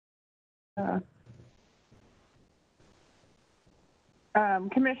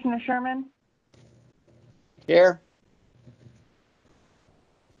Commissioner Sherman? Here.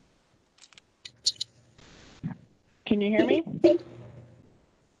 Can you hear me?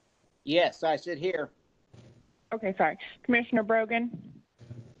 Yes, I said here. Okay, sorry. Commissioner Brogan?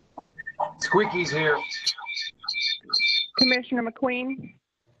 Squeaky's here. Commissioner McQueen?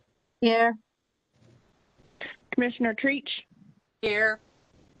 Here. Commissioner Treach? Here.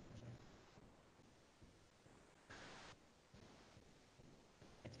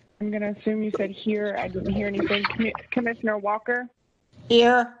 I'm going to assume you said here. I didn't hear anything. Commissioner Walker?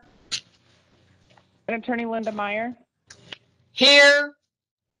 Here. And Attorney Linda Meyer? Here.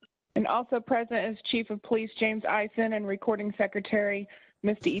 And also present is Chief of Police James Eisen and Recording Secretary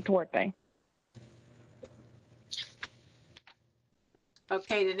Misty Ituarte.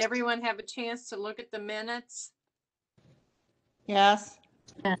 Okay, did everyone have a chance to look at the minutes Yes.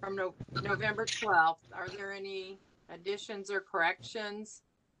 from November 12th? Are there any additions or corrections?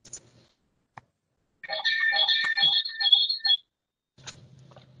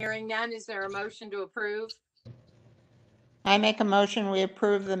 Hearing none, is there a motion to approve? I make a motion, we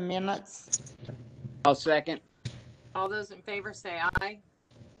approve the minutes. I'll second. All those in favor say aye.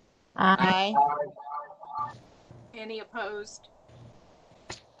 Aye. Any opposed?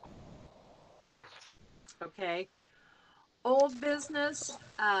 Okay. Old business,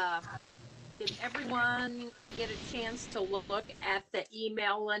 did everyone get a chance to look at the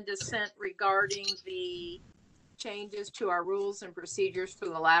email Linda sent regarding the changes to our rules and procedures for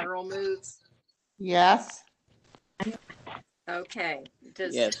the lateral moves? Yes. Okay.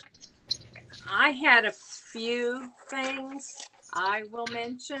 Yes. I had a few things I will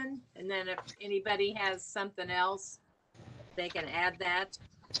mention, and then if anybody has something else, they can add that.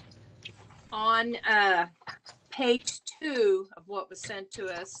 On page 2 of what was sent to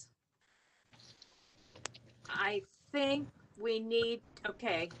us, I think we need,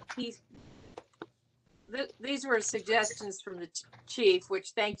 okay, these were suggestions from the chief,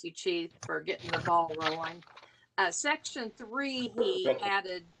 which thank you, chief, for getting the ball rolling. Section 3, he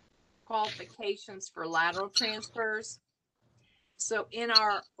added qualifications for lateral transfers. So in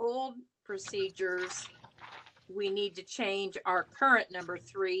our old procedures, we need to change our current number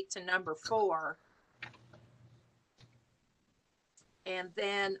 3 to number 4. And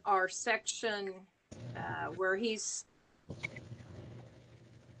then our section where he's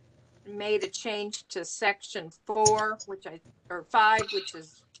made a change to section 4, or 5, which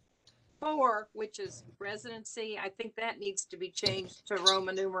is 4, which is residency. I think that needs to be changed to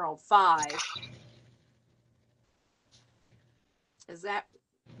Roman numeral 5. Does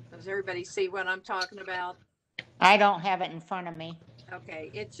everybody see what I'm talking about? I don't have it in front of me. Okay,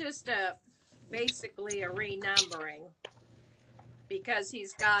 it's just basically a renumbering, because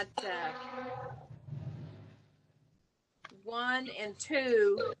he's got 1 and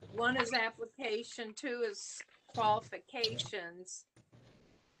 2. 1 is application, 2 is qualifications.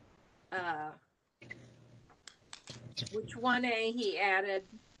 Which 1A he added?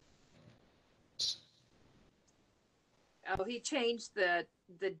 Oh, he changed the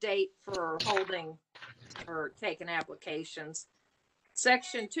date for holding or taking applications.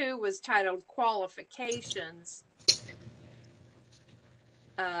 Section 2 was titled qualifications.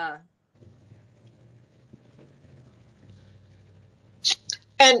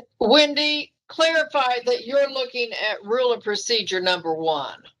 And Wendy, clarify that you're looking at rule of procedure number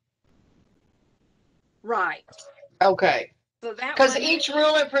 1. Right. Okay. So that Because one, each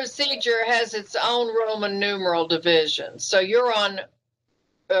rule of procedure has its own Roman numeral division. So you're on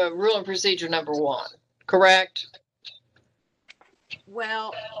rule of procedure number 1, correct?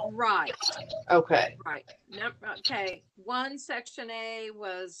 well, right. Okay. Right. Okay. 1 section A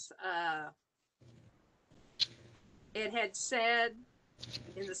was it had said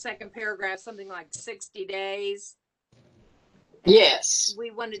in the second paragraph something like 60 days. Yes.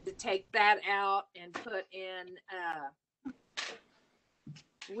 We wanted to take that out and put in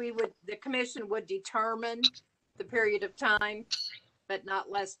the commission would determine the period of time, but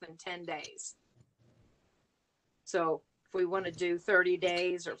not less than 10 days. So if we want to do 30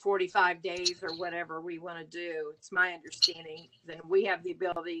 days or 45 days or whatever we want to do, it's my understanding, then we have the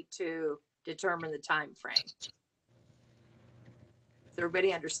ability to determine the time frame. Does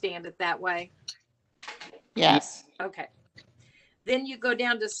everybody understand it that way? Yes. Okay. Then you go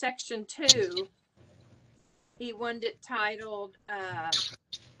down to section 2. He wanted it titled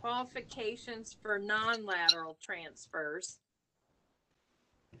qualifications for non-lateral transfers,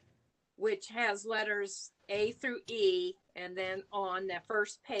 which has letters A through E, and then on the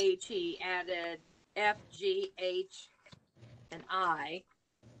first page he added F, G, H, and I.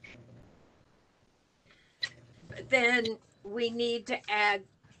 But then we need to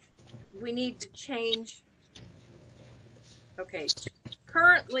change. Okay.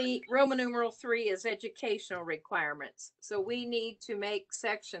 Currently, Roman numeral 3 is educational requirements. So we need to make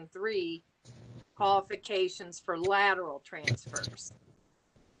section 3 qualifications for lateral transfers.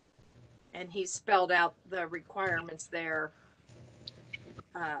 And he spelled out the requirements there.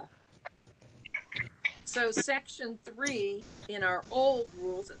 So section 3 in our old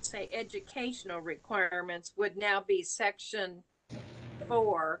rules that say educational requirements would now be section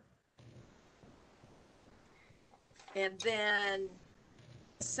 4. And then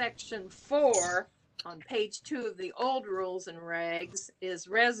section 4 on page 2 of the old rules and regs is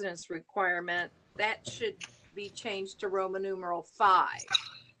residence requirement. That should be changed to Roman numeral 5.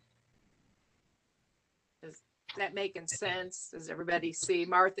 Is that making sense? Does everybody see?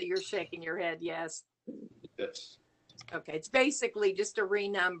 Martha, you're shaking your head. Yes. Yes. Okay. It's basically just a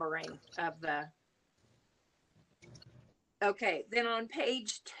renumbering of the. Okay. Then on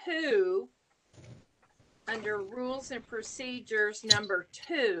page 2, under rules and procedures number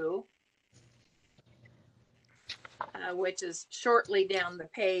 2, which is shortly down the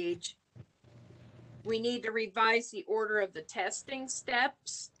page, we need to revise the order of the testing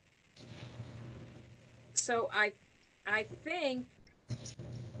steps. So I think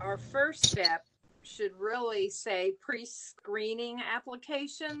our first step should really say pre-screening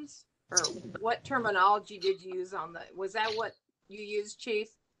applications, or what terminology did you use on the, was that what you used, Chief?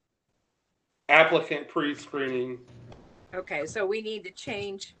 Applicant pre-screening. Okay, so we need to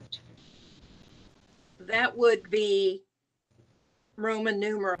change. That would be Roman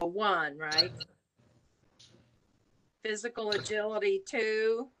numeral 1, right? Physical agility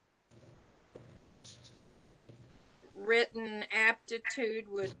 2. Written aptitude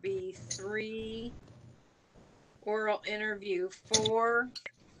would be 3. Oral interview 4.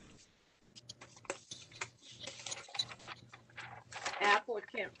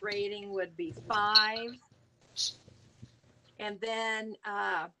 Applicant rating would be 5. And then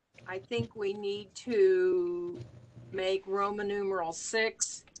I think we need to make Roman numeral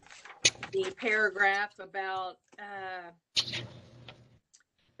 6 the paragraph about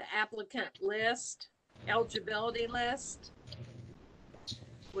the applicant list, eligibility list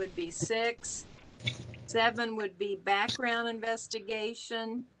would be 6. 7 would be background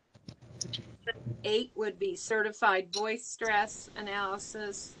investigation. 8 would be certified voice stress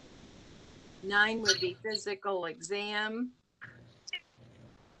analysis. 9 would be physical exam.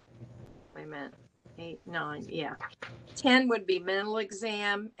 Wait a minute. 8, 9, yeah. 10 would be mental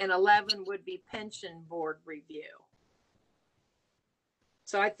exam, and 11 would be pension board review.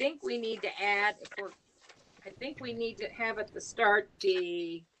 So I think we need to add, I think we need to have at the start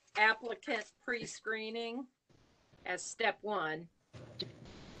the applicant pre-screening as step 1.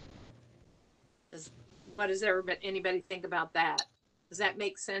 What does anybody think about that? Does that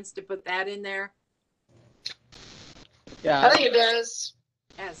make sense to put that in there Yeah, I think it does.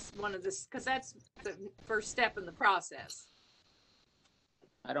 as one of this, because that's the first step in the process.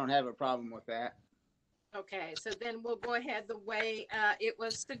 I don't have a problem with that. Okay, so then we'll go ahead the way it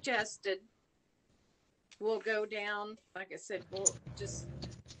was suggested. We'll go down, like I said, we'll just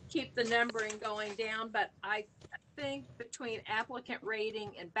keep the numbering going down, but I think between applicant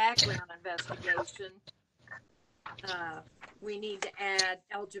rating and background investigation, we need to add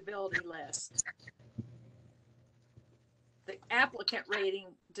eligibility list. The applicant rating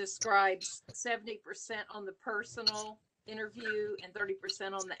describes 70% on the personal interview and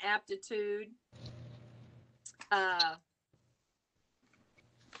 30% on the aptitude.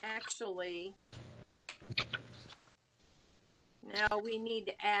 Actually, now we need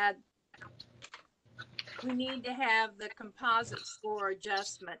to add, we need to have the composite score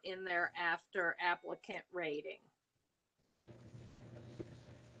adjustment in there after applicant rating.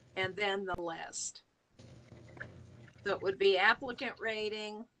 And then the list. So it would be applicant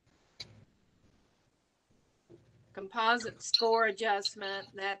rating, composite score adjustment,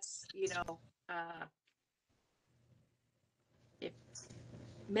 that's, if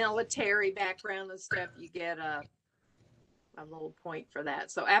military background and stuff, you get a little point for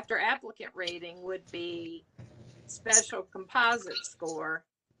that. So after applicant rating would be special composite score,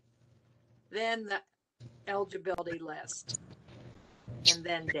 then the eligibility list, and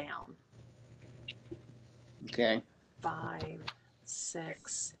then down. Okay. 5,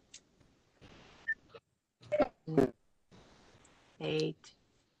 6, 8,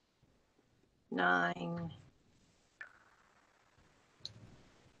 9.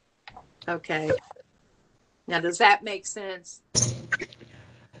 Okay. Now, does that make sense?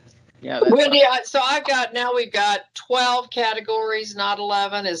 Yeah, that's Wendy, so we've got 12 categories, not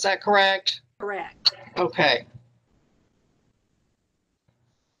 11. Is that correct? Correct. Okay.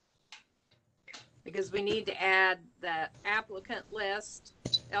 because we need to add the applicant list,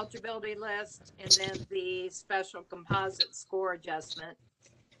 eligibility list, and then the special composite score adjustment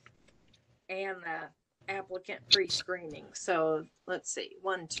and the applicant pre-screening. So let's see,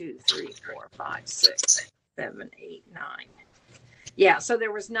 1, 2, 3, 4, 5, 6, 7, 8, 9. Yeah, so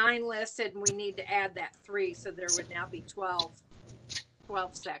there was 9 listed and we need to add that 3. So there would now be 12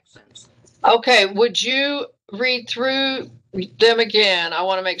 sections. Okay, would you read through them again? I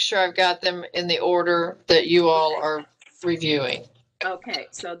want to make sure I've got them in the order that you all are reviewing. Okay,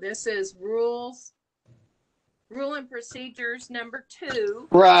 so this is rule and procedures number 2.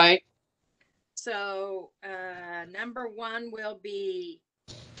 Right. So number 1 will be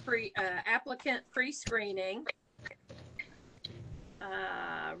applicant pre-screening.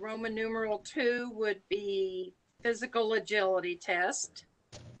 Roman numeral 2 would be physical agility test.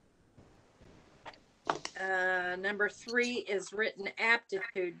 Number 3 is written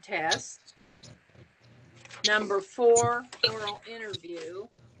aptitude test. Number 4, oral interview.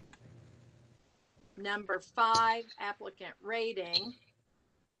 Number 5, applicant rating.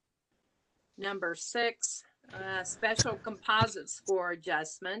 Number 6, special composite score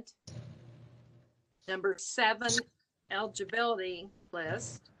adjustment. Number 7, eligibility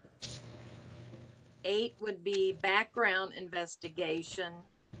list. 8 would be background investigation.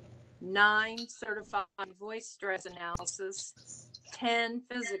 9, certified voice stress analysis. 10,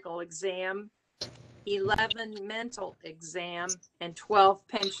 physical exam. 11, mental exam. And 12,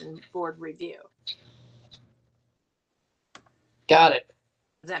 pension board review. Got it.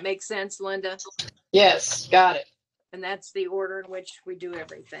 Does that make sense, Linda? Yes, got it. And that's the order in which we do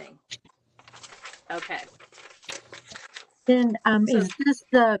everything. Okay. Then So- is this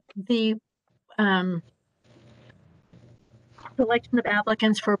the selection of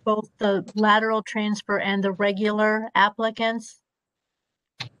applicants for both the lateral transfer and the regular applicants?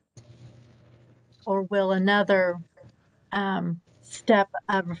 Or will another step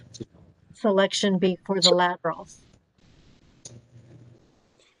of selection be for the laterals?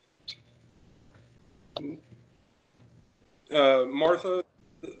 Martha,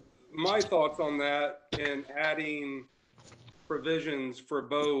 my thoughts on that and adding provisions for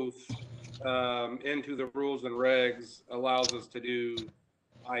both into the rules and regs allows us to do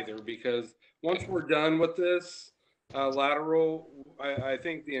either, because once we're done with this lateral, I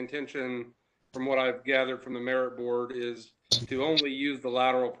think the intention from what I've gathered from the merit board is to only use the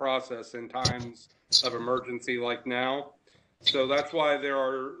lateral process in times of emergency like now. So that's why there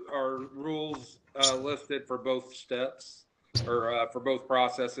are rules listed for both steps, or for both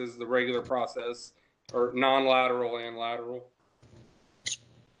processes, the regular process, or non-lateral and lateral.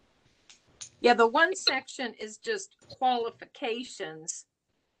 Yeah, the one section is just qualifications.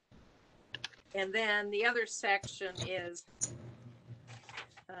 And then the other section is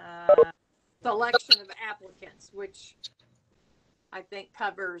selection of applicants, which I think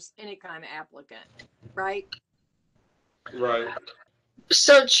covers any kind of applicant, right? Right.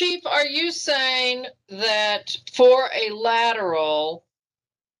 So, Chief, are you saying that for a lateral,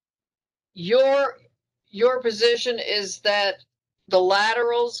 your position is that the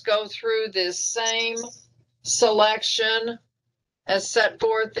laterals go through this same selection as set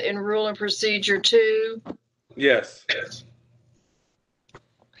forth in Rule and Procedure 2? Yes.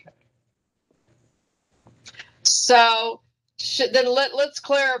 So, then let's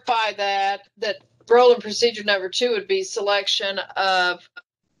clarify that Rule and Procedure number 2 would be selection of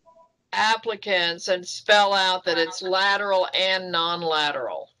applicants and spell out that it's lateral and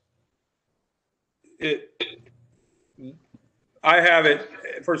non-lateral. I have it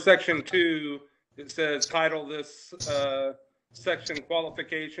for section 2. It says title this section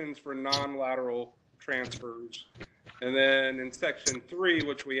qualifications for non-lateral transfers. And then in section 3,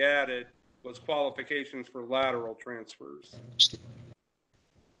 which we added, was qualifications for lateral transfers.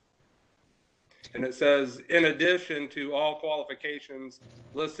 And it says, in addition to all qualifications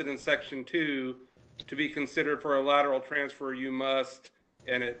listed in section 2, to be considered for a lateral transfer, you must,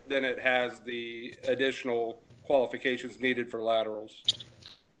 and then it has the additional qualifications needed for laterals.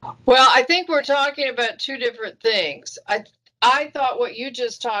 Well, I think we're talking about two different things. I thought what you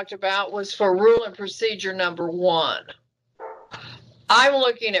just talked about was for Rule and Procedure number 1. I'm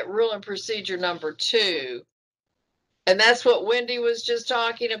looking at Rule and Procedure number 2. And that's what Wendy was just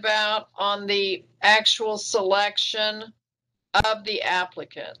talking about on the actual selection of the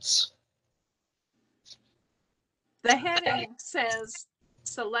applicants. The heading says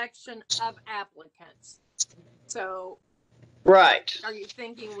selection of applicants. So Right. are you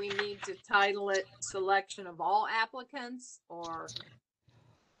thinking we need to title it selection of all applicants, or?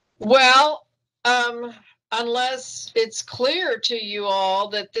 Well, unless it's clear to you all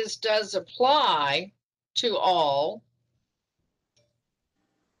that this does apply to all.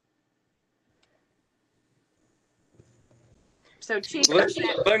 So Chief, is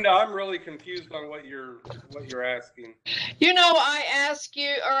that, Linda, I'm really confused on what you're asking. You know, I asked you,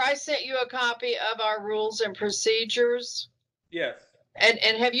 or I sent you a copy of our rules and procedures. Yes. And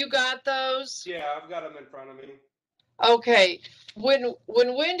have you got those? Yeah, I've got them in front of me. Okay. When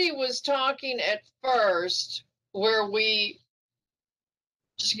Wendy was talking at first, where we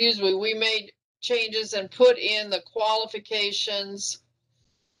made changes and put in the qualifications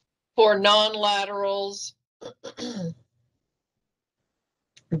for non-laterals.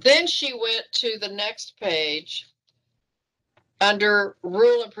 Then she went to the next page under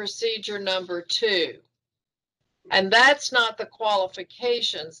rule and procedure number 2. And that's not the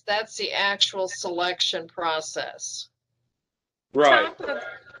qualifications, that's the actual selection process. Right.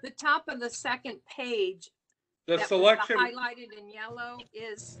 the top of the second page, The that selection. was highlighted in yellow,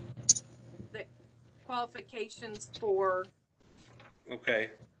 is the qualifications for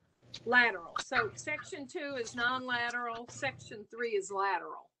Okay. lateral. So section 2 is non-lateral, section 3 is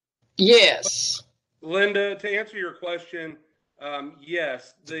lateral. Yes. Linda, to answer your question,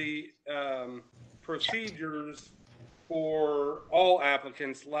 yes, the procedures for all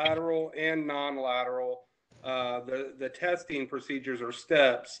applicants, lateral and non-lateral, the testing procedures or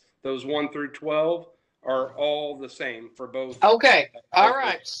steps, those 1 through 12, are all the same for both. Okay. All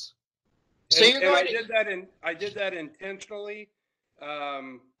right. So you're going to. I did that intentionally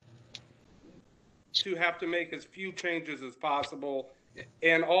to have to make as few changes as possible.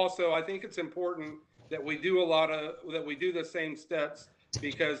 And also, I think it's important that we do the same steps,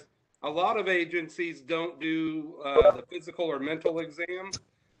 because a lot of agencies don't do the physical or mental exam,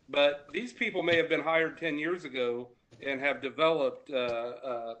 but these people may have been hired 10 years ago and have developed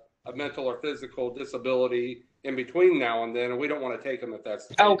a mental or physical disability in between now and then, and we don't want to take them if that's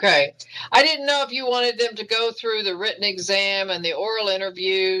the case. Okay. I didn't know if you wanted them to go through the written exam and the oral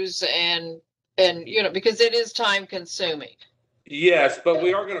interviews and because it is time consuming. Yes, but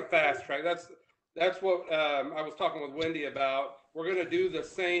we are going to fast track. That's what I was talking with Wendy about. We're going to do the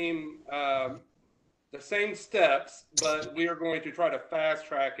same steps, but we are going to try to fast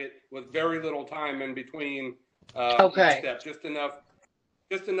track it with very little time in between each step. Just enough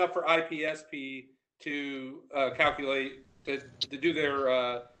for IPSP to calculate, to do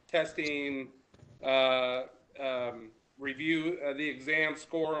their testing, review the exam,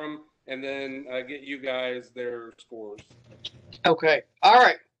 score them, and then get you guys their scores. Okay. All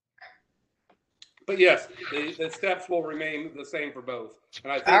right. But yes, the steps will remain the same for both.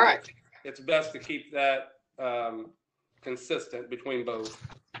 And I think it's best to keep that consistent between both.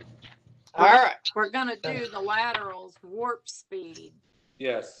 All right. We're going to do the laterals warp speed.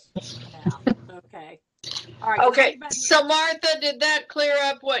 Yes. Yeah. Okay. All right. Okay. So Martha, did that clear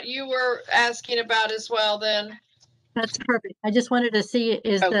up what you were asking about as well then? That's perfect. I just wanted to see,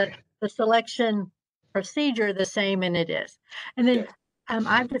 is the selection procedure the same? And it is. And then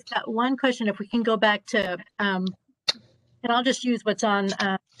I've just got one question. If we can go back to, and I'll just use what's on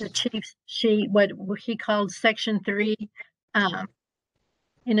the chief's sheet, what he called section 3.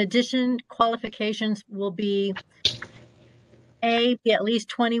 In addition, qualifications will be A, be at least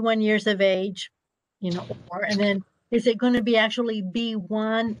 21 years of age, or, and then is it going to be actually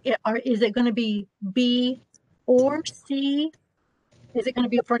B1, or is it going to be B or C? Is it going to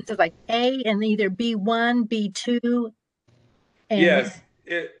be, for instance, like A and either B1, B2? Yes.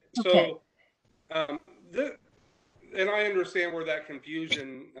 Okay. And I understand where that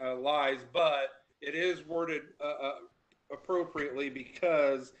confusion lies, but it is worded appropriately,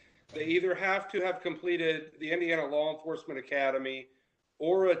 because they either have to have completed the Indiana Law Enforcement Academy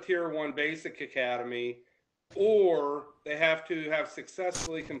or a Tier 1 Basic Academy, or they have to have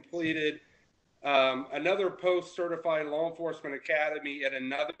successfully completed another post-certified law enforcement academy at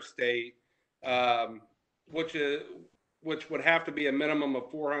another state, which would have to be a minimum of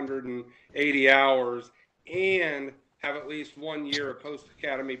 480 hours, and have at least 1 year of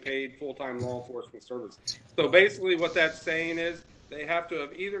post-academy paid full-time law enforcement service. So basically what that's saying is they have to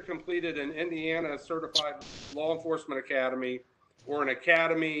have either completed an Indiana certified law enforcement academy or an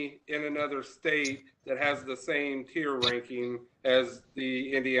academy in another state that has the same tier ranking as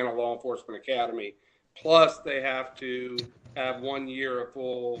the Indiana Law Enforcement Academy. Plus they have to have 1 year of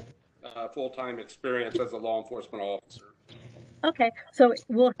full-time experience as a law enforcement officer. Okay, so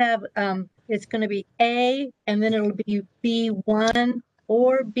we'll have, it's going to be A, and then it'll be B1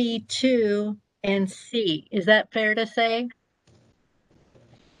 or B2 and C. Is that fair to say?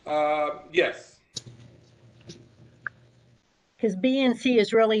 Yes. Because B and C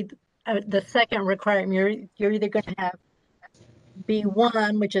is really the second requirement, you're either going to have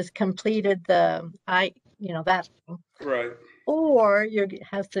B1, which has completed that thing, Right. or you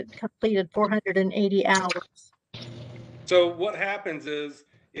have to completed 480 hours. So what happens is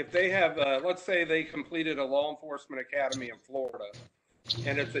if they have, let's say they completed a law enforcement academy in Florida,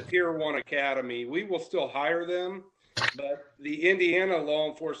 and it's a tier 1 academy, we will still hire them, but the Indiana Law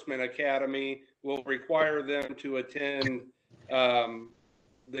Enforcement Academy will require them to attend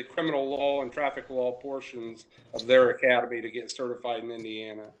the criminal law and traffic law portions of their academy to get certified in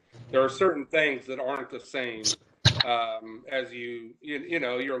Indiana. There are certain things that aren't the same as you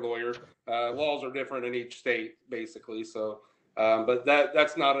know, you're a lawyer. Laws are different in each state, basically. So, but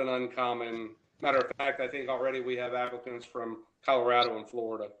that's not an uncommon matter of fact. I think already we have applicants from Colorado and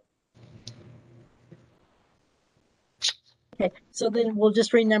Florida. Okay, so then we'll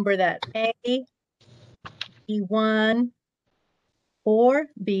just renumber that. A, B1, or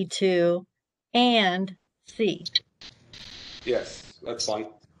B2, and C. Yes, that's fine.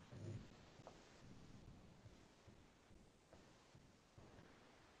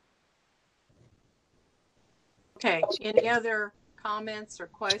 Okay, any other comments or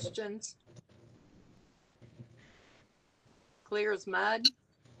questions? Clear as mud?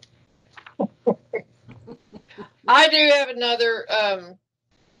 I do have another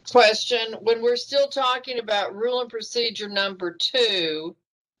question. When we're still talking about rule and procedure number 2,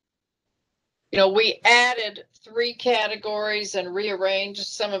 we added 3 categories and rearranged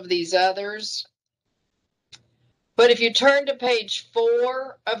some of these others. But if you turn to page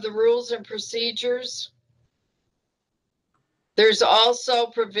 4 of the rules and procedures, there's also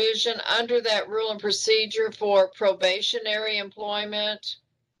provision under that rule and procedure for probationary employment,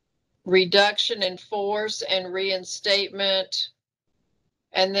 reduction in force and reinstatement,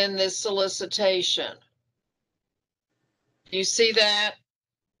 and then this solicitation. Do you see that?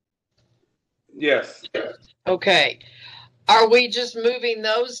 Yes. Okay. Are we just moving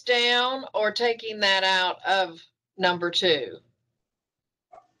those down or taking that out of number 2?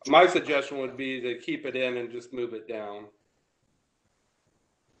 My suggestion would be to keep it in and just move it down.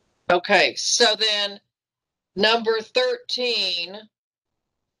 Okay, so then number 13,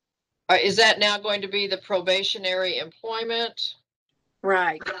 is that now going to be the probationary employment?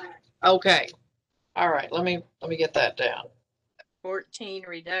 Right. Okay. All right, let me get that down. 14,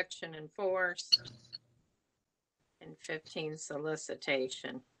 reduction in force. And 15,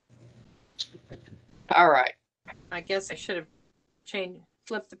 solicitation. All right. I guess I should have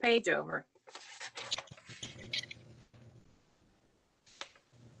flipped the page over.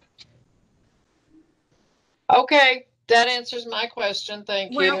 Okay, that answers my question.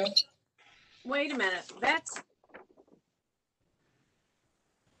 Thank you. Wait a minute. That's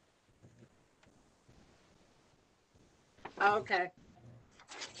okay.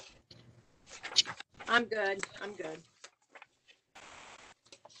 I'm good.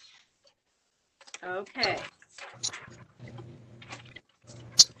 Okay.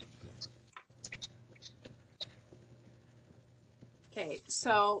 Okay,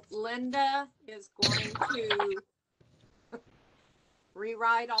 so Linda is going to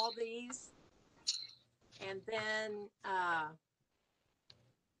rewrite all these and then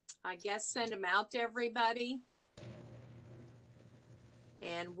I guess send them out to everybody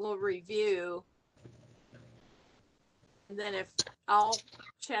and we'll review. And then if I'll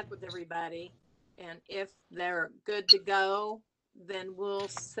check with everybody and if they're good to go, then we'll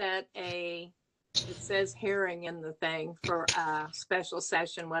set it says hearing in the thing for a special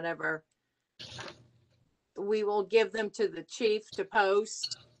session, whatever. We will give them to the chief to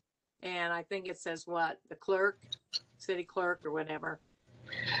post. And I think it says what? The clerk, city clerk or whatever.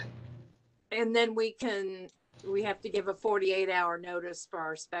 And then we have to give a 48-hour notice for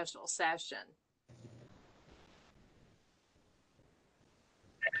our special session.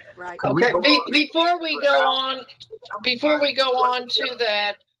 Right. Okay. Before we go on to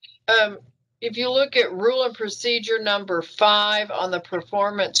that, if you look at rule and procedure number 5 on the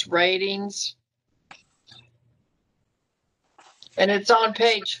performance ratings, and it's on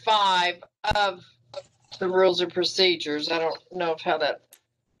page 5 of the rules and procedures. I don't know how that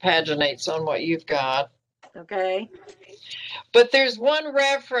paginates on what you've got. Okay. But there's one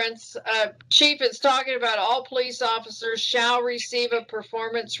reference, Chief, it's talking about all police officers shall receive a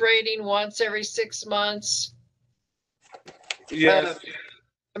performance rating once every 6 months. Yes.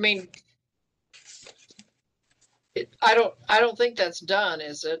 I mean, I don't think that's done,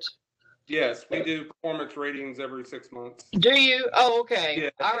 is it? Yes, we do performance ratings every 6 months. Do you? Oh, okay. Yeah.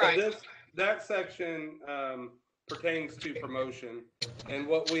 All right. That section pertains to promotion. And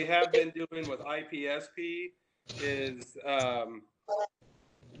what we have been doing with IPSP is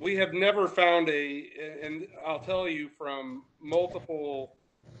we have never found and I'll tell you from multiple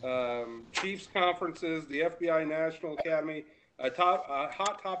chiefs conferences, the FBI National Academy, a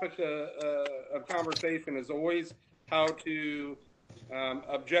hot topic of conversation is always how to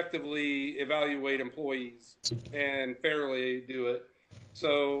objectively evaluate employees and fairly do it.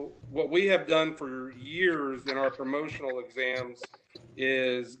 So what we have done for years in our promotional exams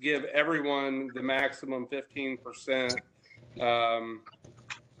is give everyone the maximum 15%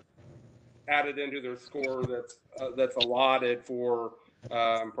 added into their score that's allotted for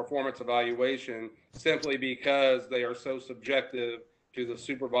performance evaluation, simply because they are so subjective to the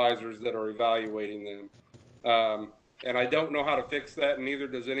supervisors that are evaluating them. And I don't know how to fix that, and neither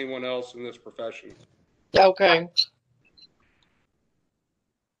does anyone else in this profession. Okay.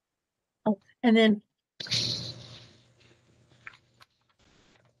 And then,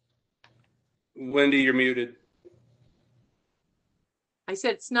 Wendy, you're muted. I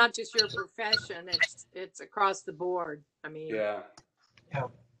said it's not just your profession; it's across the board. I mean, Yeah,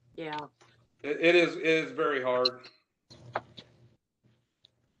 yeah. it is very hard.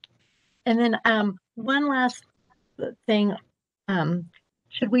 and then, one last thing,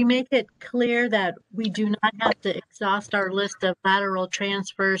 should we make it clear that we do not have to exhaust our list of lateral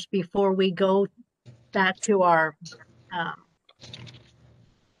transfers before we go back to our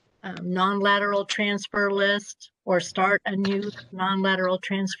non-lateral transfer list, or start a new non-lateral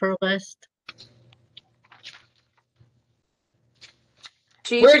transfer list?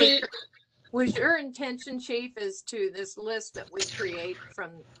 Chief, Where do you, was your intention, Chief, is to this list that we create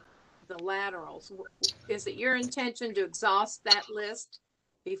from the laterals? Is it your intention to exhaust that list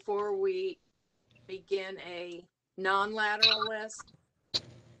before we begin a non-lateral list?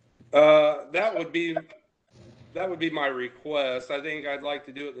 That would be my request. I think I'd like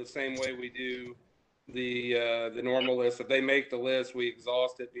to do it the same way we do the normal list. If they make the list, we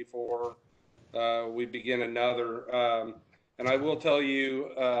exhaust it before we begin another. And I will tell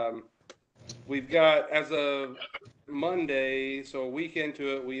you, we've got, as of Monday, so a week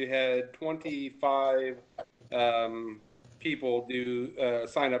into it, we had 25 people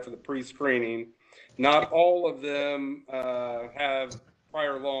sign up for the pre-screening. Not all of them have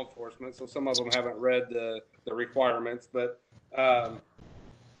prior law enforcement, so some of them haven't read the requirements, but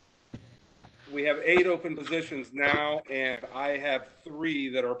we have 8 open positions now, and I have 3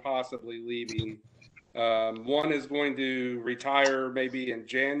 that are possibly leaving. One is going to retire maybe in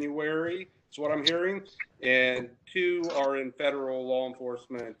January, is what I'm hearing, and 2 are in federal law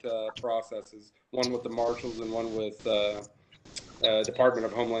enforcement processes, one with the Marshals and one with Department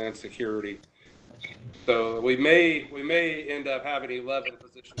of Homeland Security. So we may end up having 11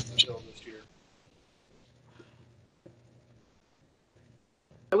 positions to fill this year.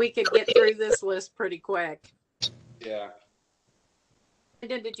 We could get through this list pretty quick. Yeah.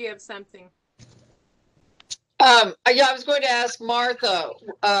 Brandon, did you have something? yeah, I was going to ask Martha,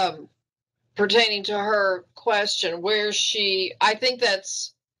 pertaining to her question, where I think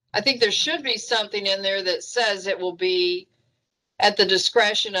there should be something in there that says it will be at the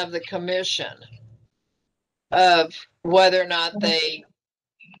discretion of the commission of whether or not they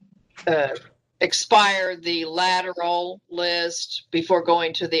expire the lateral list before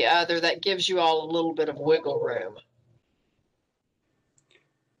going to the other. That gives you all a little bit of wiggle room.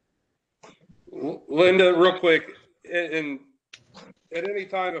 Linda, real quick, and at any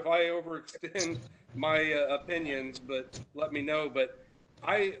time if I overextend my opinions, but let me know. But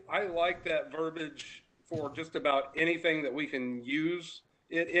I like that verbiage for just about anything that we can use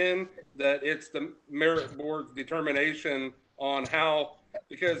it in, that it's the merit board's determination on how,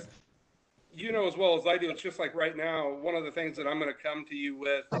 because you know as well as I do, it's just like right now, one of the things that I'm going to come to you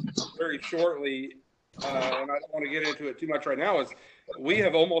with very shortly, and I don't want to get into it too much right now, is we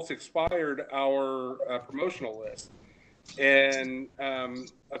have almost expired our promotional list. And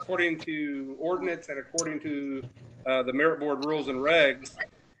according to ordinance and according to the merit board rules and regs,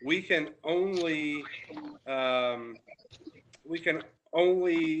 we can only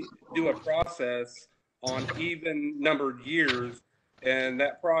do a process on even numbered years, and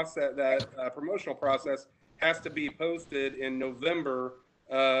that process, promotional process, has to be posted in November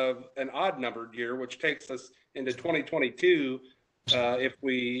of an odd numbered year, which takes us into 2022 if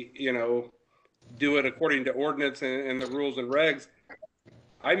we do it according to ordinance and the rules and regs.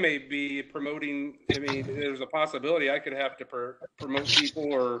 I may be promoting, there's a possibility I could have to promote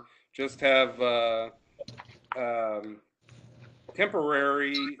people or just have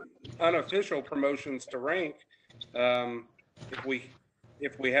temporary unofficial promotions to rank if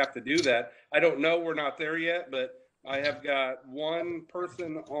we have to do that. I don't know, we're not there yet, but I have got one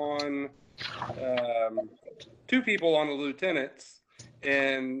person on 2 people on the lieutenants,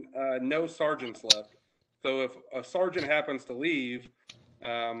 and no sergeants left. So if a sergeant happens to leave,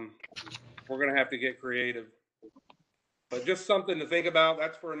 we're going to have to get creative. But just something to think about.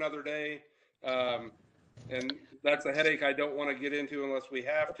 That's for another day. And that's a headache I don't want to get into unless we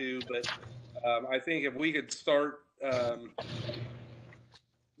have to. But I think if we could start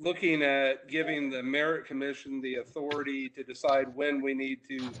looking at giving the Merit Commission the authority to decide when we need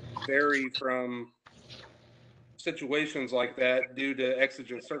to vary from situations like that due to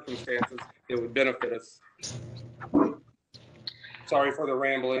exigent circumstances, it would benefit us. Sorry for the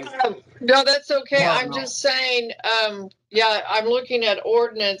rambling. No, that's okay. No, I'm no. just saying, yeah, I'm looking at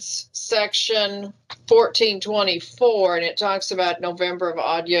ordinance section 1424, and it talks about November of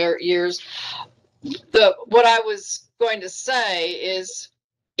odd years. What I was going to say is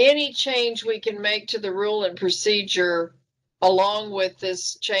any change we can make to the rule and procedure along with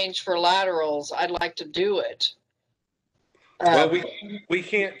this change for laterals, I'd like to do it. Well, we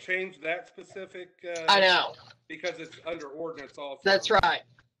can't change that specific. I know. Because it's under ordinance also. That's right.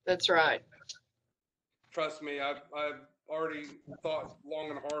 That's right. Trust me, I've already thought long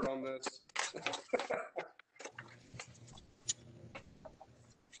and hard on this.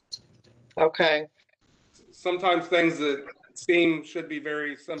 Okay. Sometimes things that seem should be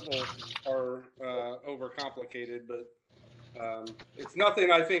very simple are overcomplicated, but it's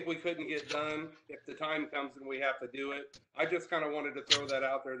nothing I think we couldn't get done if the time comes and we have to do it. I just kind of wanted to throw that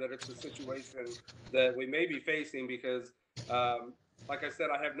out there, that it's a situation that we may be facing because, like I said,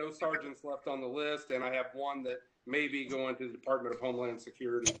 I have no sergeants left on the list, and I have one that may be going to the Department of Homeland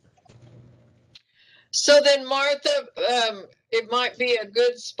Security. So then, Martha, it might be a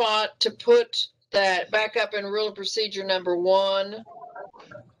good spot to put that back up in rule and procedure number 1,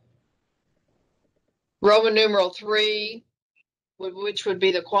 Roman numeral 3, which would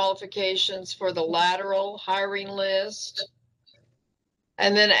be the qualifications for the lateral hiring list,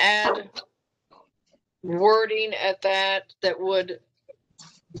 and then add wording at that would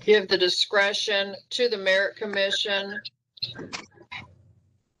give the discretion to the Merit Commission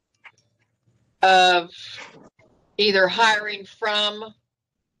of either hiring from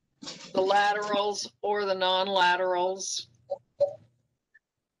the laterals or the non-laterals.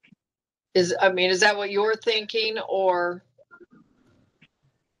 Is that what you're thinking, or?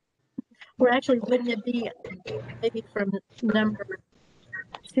 Or actually, wouldn't it be maybe from number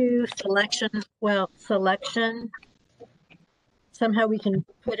 2, selection? Somehow we can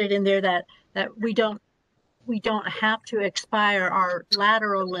put it in there that we don't have to expire our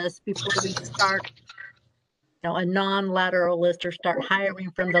lateral list before we start, a non-lateral list or start hiring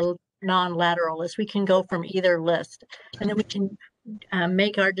from the non-lateral list. We can go from either list, and then we can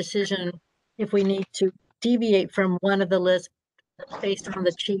make our decision if we need to deviate from one of the lists based on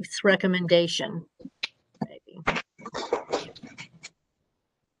the chief's recommendation, maybe.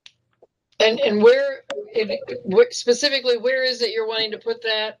 And specifically, where is it you're wanting to put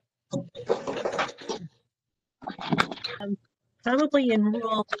that? Probably in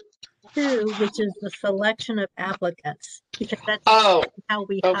rule 2, which is the selection of applicants, because that's how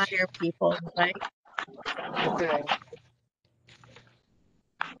we hire people, right? Okay.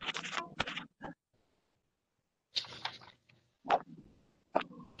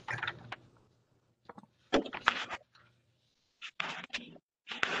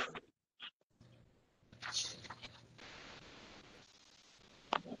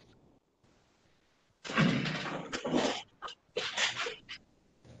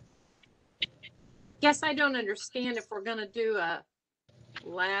 Guess I don't understand, if we're gonna do a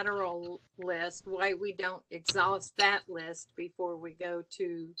lateral list, why we don't exhaust that list before we go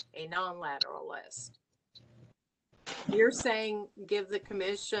to a non-lateral list. You're saying give the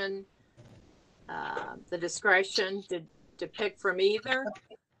commission the discretion to pick from either?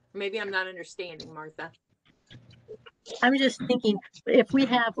 Maybe I'm not understanding, Martha. I'm just thinking, if we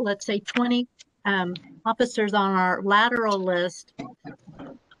have, let's say, 20 officers on our lateral list,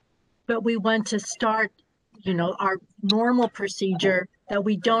 but we want to start, our normal procedure, that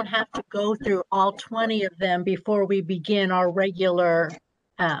we don't have to go through all 20 of them before we begin our regular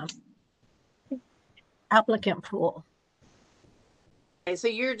applicant pool. Okay, so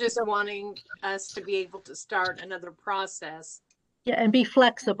you're just wanting us to be able to start another process. Yeah, and be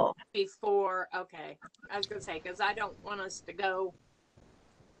flexible. Before, okay. I was gonna say, because I don't want us to go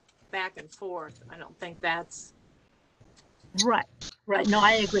back and forth. I don't think that's. Right. No,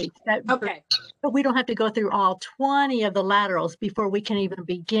 I agree. Okay. But we don't have to go through all 20 of the laterals before we can even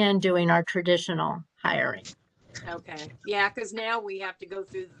begin doing our traditional hiring. Okay. Yeah, because now we have to go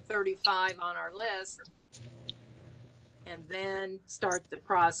through the 35 on our list and then start the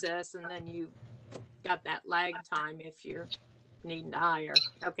process, and then you got that lag time if you're needing to hire.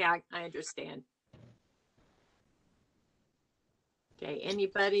 Okay, I understand. Okay,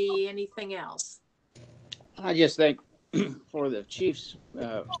 anybody, anything else? I just think for the chief's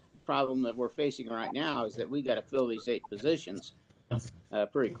problem that we're facing right now is that we got to fill these 8 positions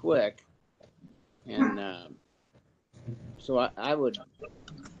pretty quick. And so I would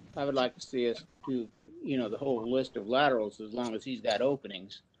like to see us do, the whole list of laterals as long as he's got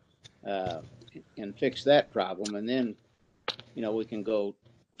openings and fix that problem. And then, we can go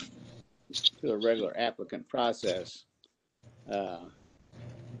to a regular applicant process, to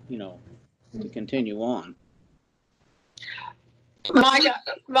continue on.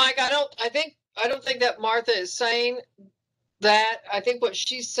 Mike, I don't think that Martha is saying that. I think what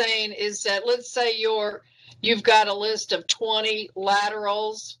she's saying is that, let's say you've got a list of 20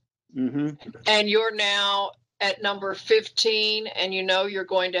 laterals, and you're now at number 15, and you're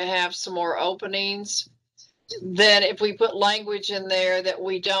going to have some more openings. Then if we put language in there that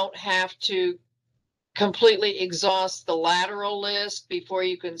we don't have to completely exhaust the lateral list before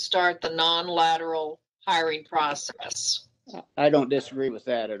you can start the non-lateral hiring process. I don't disagree with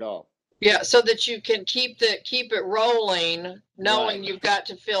that at all. Yeah, so that you can keep it rolling, knowing Right. you've got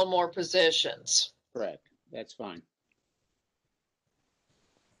to fill more positions. Correct. That's fine.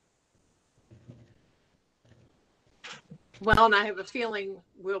 Well, and I have a feeling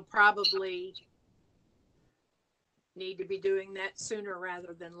we'll probably need to be doing that sooner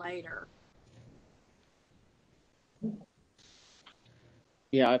rather than later.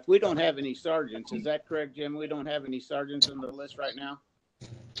 Yeah, if we don't have any sergeants, is that correct, Jim? We don't have any sergeants on the list right now?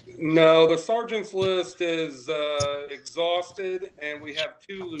 No, the sergeant's list is exhausted, and we have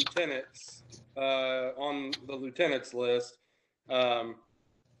 2 lieutenants on the lieutenants list,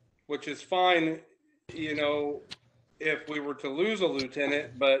 which is fine, if we were to lose a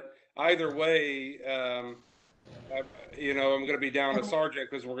lieutenant. But either way, I'm going to be down a sergeant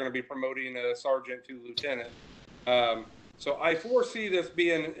because we're going to be promoting a sergeant to lieutenant. So I foresee this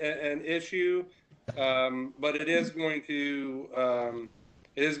being an issue, but it is going to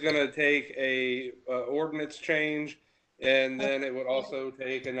take a ordinance change, and then it would also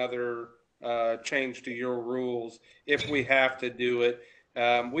take another change to your rules if we have to do it.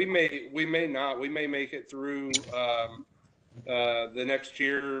 We may not. We may make it through the next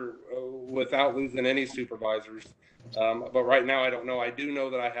year without losing any supervisors. But right now, I don't know. I do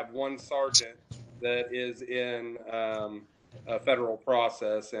know that I have 1 sergeant that is in a federal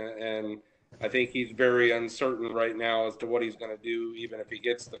process, and I think he's very uncertain right now as to what he's going to do, even if he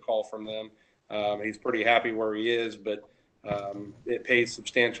gets the call from them. He's pretty happy where he is, but it pays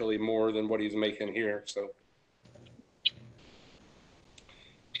substantially more than what he's making here. So.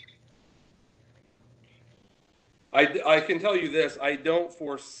 I can tell you this, I don't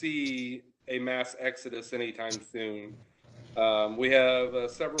foresee a mass exodus anytime soon. We have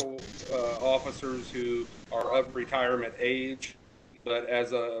several officers who are of retirement age, but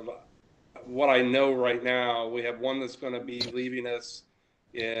as of what I know right now, we have 1 that's going to be leaving us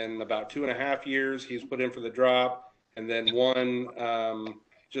in about 2.5 years. He's put in for the drop, and then 1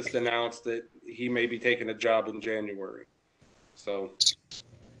 just announced that he may be taking a job in January. So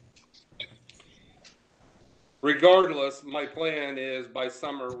regardless, my plan is by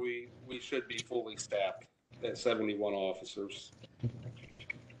summer we should be fully staffed at 71 officers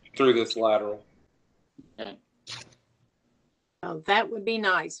through this lateral. Oh, that would be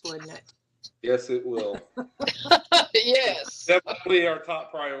nice, wouldn't it? Yes, it will. Yes. Definitely our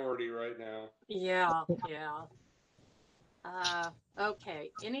top priority right now. Yeah.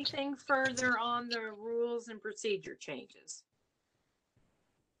 Okay, anything further on the rules and procedure changes?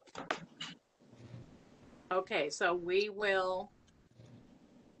 Okay, so we will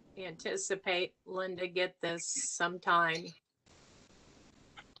anticipate Linda get this sometime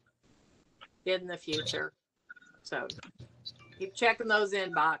in the future. So keep checking those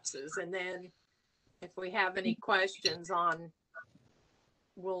inboxes, and then if we have any questions on,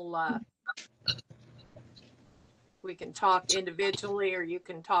 we can talk individually, or you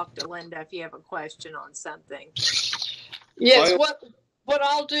can talk to Linda if you have a question on something. Yes, what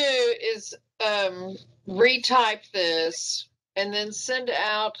I'll do is retype this and then send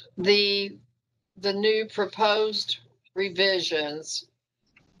out the new proposed revisions,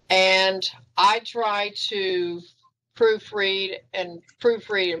 and I try to proofread,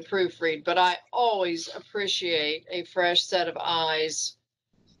 but I always appreciate a fresh set of eyes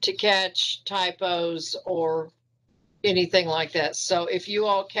to catch typos or anything like that. So if you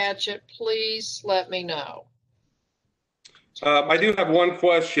all catch it, please let me know. I do have one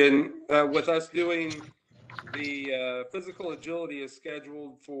question. With us doing the physical agility is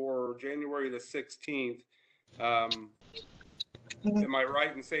scheduled for January the 16th. am I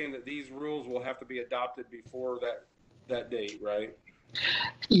right in saying that these rules will have to be adopted before that date, right?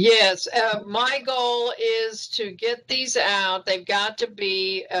 Yes, my goal is to get these out. They've got to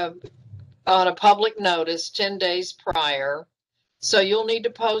be on a public notice 10 days prior. So you'll need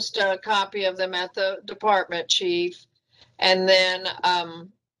to post a copy of them at the department, chief. And then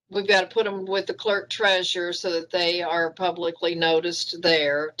we've got to put them with the clerk treasurer so that they are publicly noticed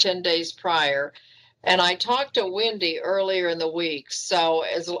there 10 days prior. And I talked to Wendy earlier in the week. So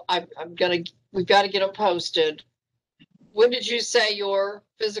as we've got to get them posted. When did you say your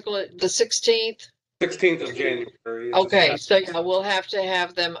physical, the 16th? 16th of January. Okay, so yeah, we'll have to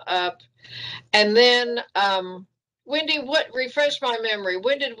have them up. And then, Wendy, refresh my memory.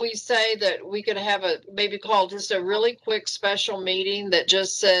 When did we say that we could have maybe call just a really quick special meeting that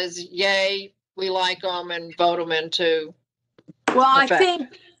just says, yay, we like them and vote them into? Well,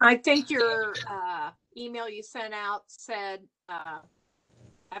 effect? I think your email you sent out said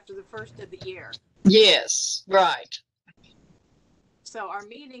after the first of the year. Yes, right. So our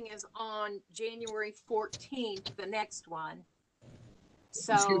meeting is on January 14th, the next one.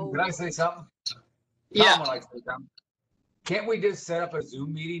 Excuse me, So can I say something? Yeah. Tom would like to say something. Can't we just set up a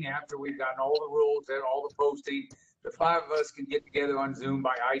Zoom meeting after we've gotten all the rules and all the posting? The five of us can get together on Zoom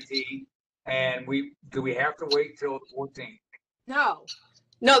by IT, and do we have to wait till the 14th? no,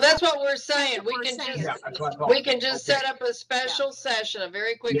 No, that's what we're saying. That's what We we're can saying. just, Yeah, that's what I thought. we can just Okay. set up a special session, a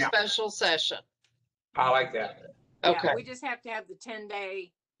very quick Yeah. special session. I like that. Okay. yeah, we just have to have the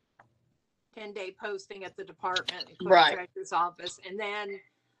 10-day posting at the department and clerk Right. treasurer's office. And then,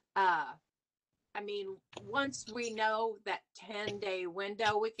 I mean, once we know that 10-day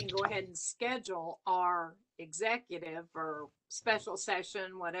window, we can go ahead and schedule our executive or special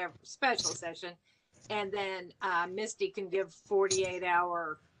session, whatever, special session. And then Misty can give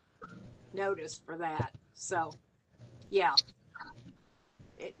 48-hour notice for that. So, yeah.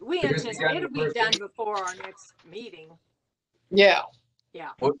 We Because we anticipate got it'll the be first done week. before our next meeting. Yeah.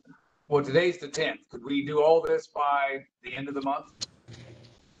 Yeah. Well, today's the 10th. Could we do all this by the end of the month?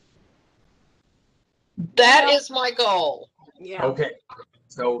 That Well- is my goal. Yeah. Okay.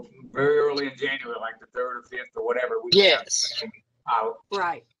 So very early in January, like the 3rd or 5th or whatever. We can have Yes. it out.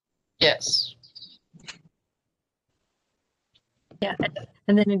 Right. Yes. Yeah,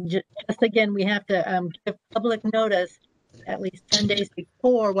 and then just again, we have to give public notice at least 10 days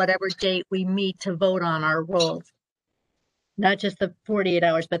before whatever date we meet to vote on our rules. Not just the 48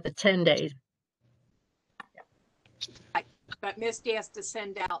 hours, but the 10 days. But Misty has to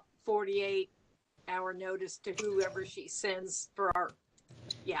send out 48-hour notice to whoever she sends for our,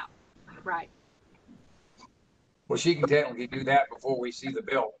 yeah, right. Well, she can technically do that before we see the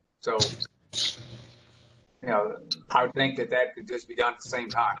bill. So, I would think that could just be done at the same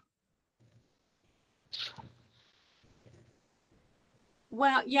time.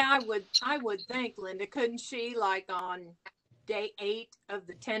 Well, yeah, I would think, Linda, couldn't she, like on day 8 of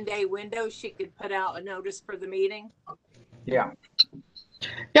the 10-day window, she could put out a notice for the meeting? Yeah.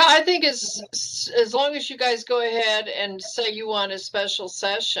 Yeah, I think as long as you guys go ahead and say you want a special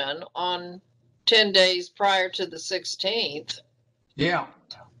session on 10 days prior to the 16th, Yeah.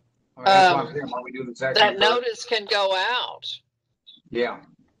 I mean, that's what I'm saying. Why don't we do the second? that first? notice can go out. Yeah.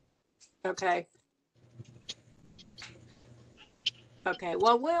 Okay. Okay,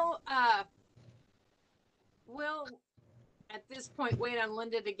 well, we'll at this point wait on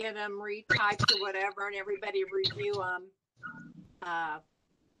Linda to get them retyped or whatever, and everybody review them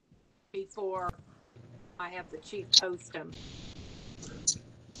before I have the chief post them.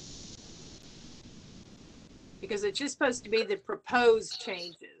 Because it's just supposed to be the proposed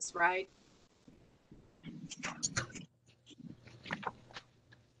changes, right?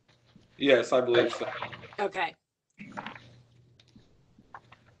 Yes, I believe so. Okay.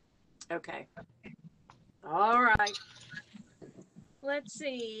 Okay. All right. Let's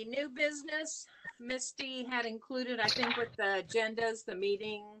see, new business. Misty had included, I think, with the agendas, the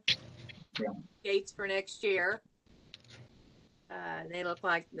meeting dates for next year. They look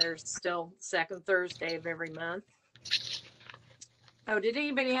like they're still second Thursday of every month. Oh, did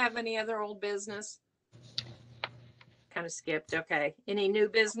anybody have any other old business? Kind of skipped. Okay. Any new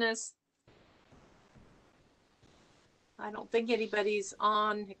business? I don't think anybody's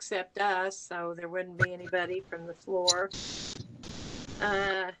on except us, so there wouldn't be anybody from the floor.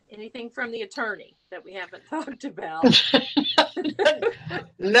 Anything from the attorney that we haven't talked about?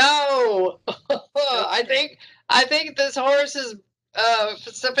 No, I think this horse is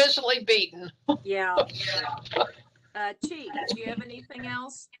sufficiently beaten. Yeah. Chief, do you have anything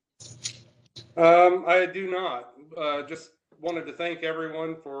else? I do not. Just wanted to thank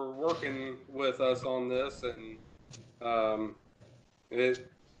everyone for working with us on this, and It's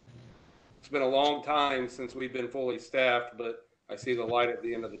been a long time since we've been fully staffed, but I see the light at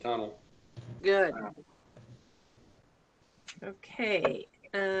the end of the tunnel. Good. Okay,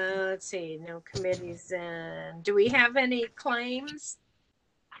 let's see, no committees and do we have any claims?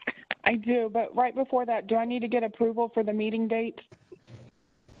 I do, but right before that, do I need to get approval for the meeting date?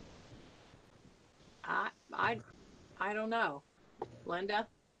 I don't know. Linda?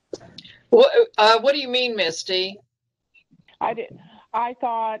 What do you mean, Misty? I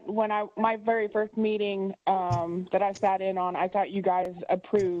thought when my very first meeting that I sat in on, I thought you guys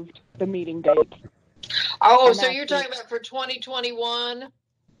approved the meeting date. Oh, so you're talking about for 2021?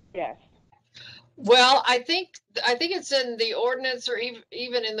 Yes. Well, I think it's in the ordinance or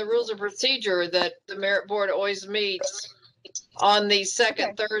even in the rules of procedure that the merit board always meets on the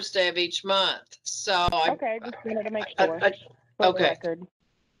second Thursday of each month. So Okay, just wanted to make sure. For the okay. record.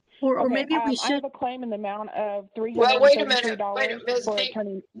 Or maybe we I should, have a claim in the amount of $333 Well, wait a minute, for Misty.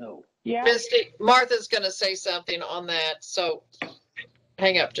 attorney. No. Yeah. Misty, Martha's going to say something on that. So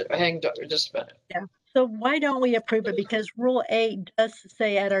hang just a minute. so why don't we approve it? Because Rule 8 does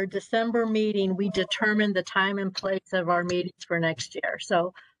say at our December meeting, we determine the time and place of our meetings for next year.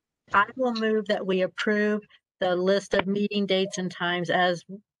 So I will move that we approve the list of meeting dates and times as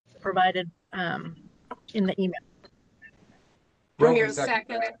provided in the email. Do hear a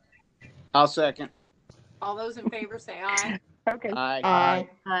second? I'll second. All those in favor say aye. Okay. Aye.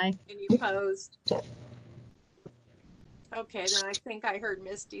 Aye. Any opposed? Okay, then I think I heard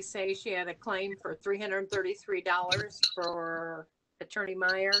Misty say she had a claim for $333 for Attorney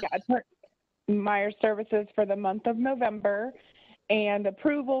Meyer. Yeah, Meyer services for the month of November, and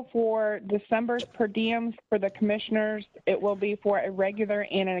approval for December's per diems for the commissioners. It will be for a regular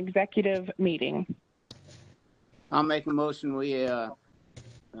and an executive meeting. I'll make a motion. We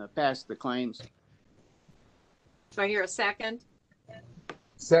pass the claims. Do I hear a second?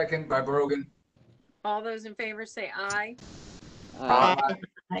 Second by Brogan. All those in favor say aye. Aye.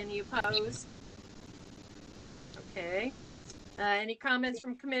 Any opposed? Okay. Any comments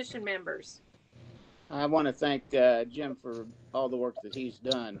from commission members? I want to thank Jim for all the work that he's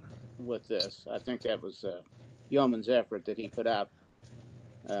done with this. I think that was yeoman's effort that he put out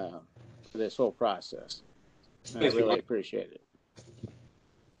for this whole process. I really appreciate it.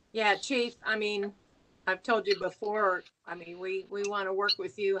 Yeah, Chief, I mean, I've told you before, I mean, we want to work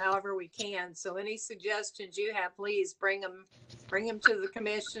with you however we can. So any suggestions you have, please bring them to the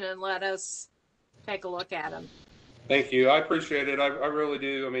commission and let us take a look at them. Thank you. I appreciate it. I really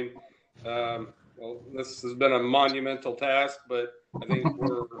do. I mean, well, this has been a monumental task, but I think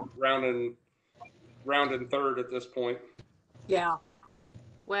we're rounding third at this point. Yeah.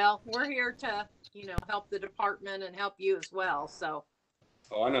 Well, we're here to, help the department and help you as well. So.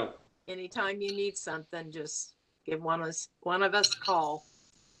 Oh, I know. Anytime you need something, just give one of us a call.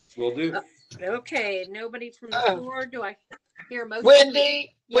 Will do. Okay. Nobody from the floor. Do I hear most?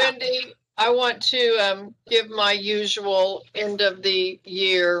 Wendy, I want to give my usual end of the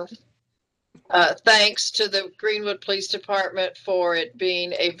year thanks to the Greenwood Police Department for it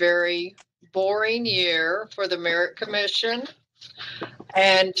being a very boring year for the Merit Commission.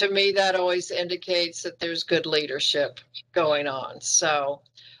 And to me, that always indicates that there's good leadership going on. So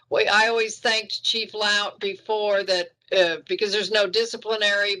I always thanked Chief Lout before that because there's no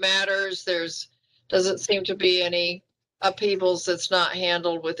disciplinary matters. Doesn't seem to be any upheavals that's not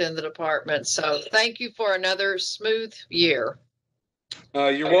handled within the department. So thank you for another smooth year.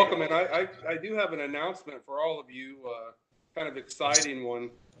 You're welcome. And I do have an announcement for all of you, kind of exciting one.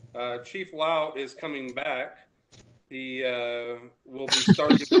 Chief Lout is coming back. He will be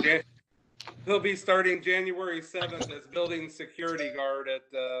starting. He'll be starting January 7th as building security guard at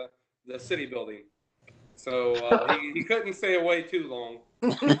the city building. So he couldn't stay away too long.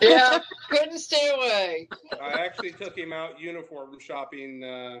 Yeah, couldn't stay away. I actually took him out uniform shopping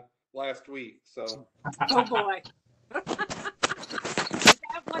last week. So. Oh boy. Is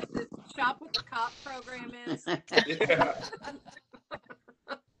that what the Shop with the Cop program is? Yeah.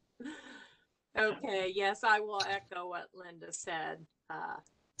 Okay. Yes, I will echo what Linda said.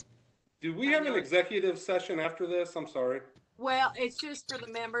 Do we have an executive session after this? I'm sorry. Well, it's just for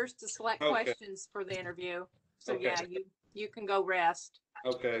the members to select questions for the interview. So yeah, you can go rest.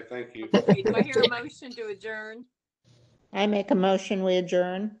 Okay, thank you. Okay, do I hear a motion to adjourn? I make a motion, we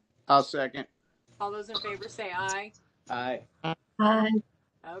adjourn. I'll second. All those in favor say aye. Aye. Aye.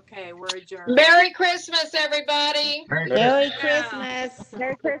 Okay, we're adjourned. Merry Christmas, everybody. Merry Christmas.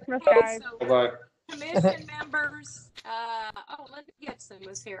 Merry Christmas, Okay, guys. so Bye-bye. commission members, Linda Gibson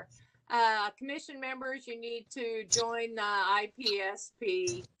was here. Commission members, you need to join the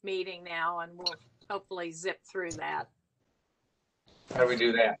IPSP meeting now, and we'll hopefully zip through that. How do we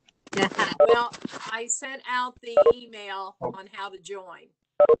do that? Well, I sent out the email on how to join.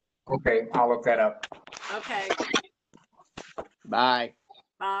 Okay, I'll look that up. Okay, Bye.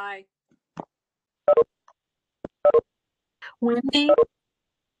 bye. Wendy,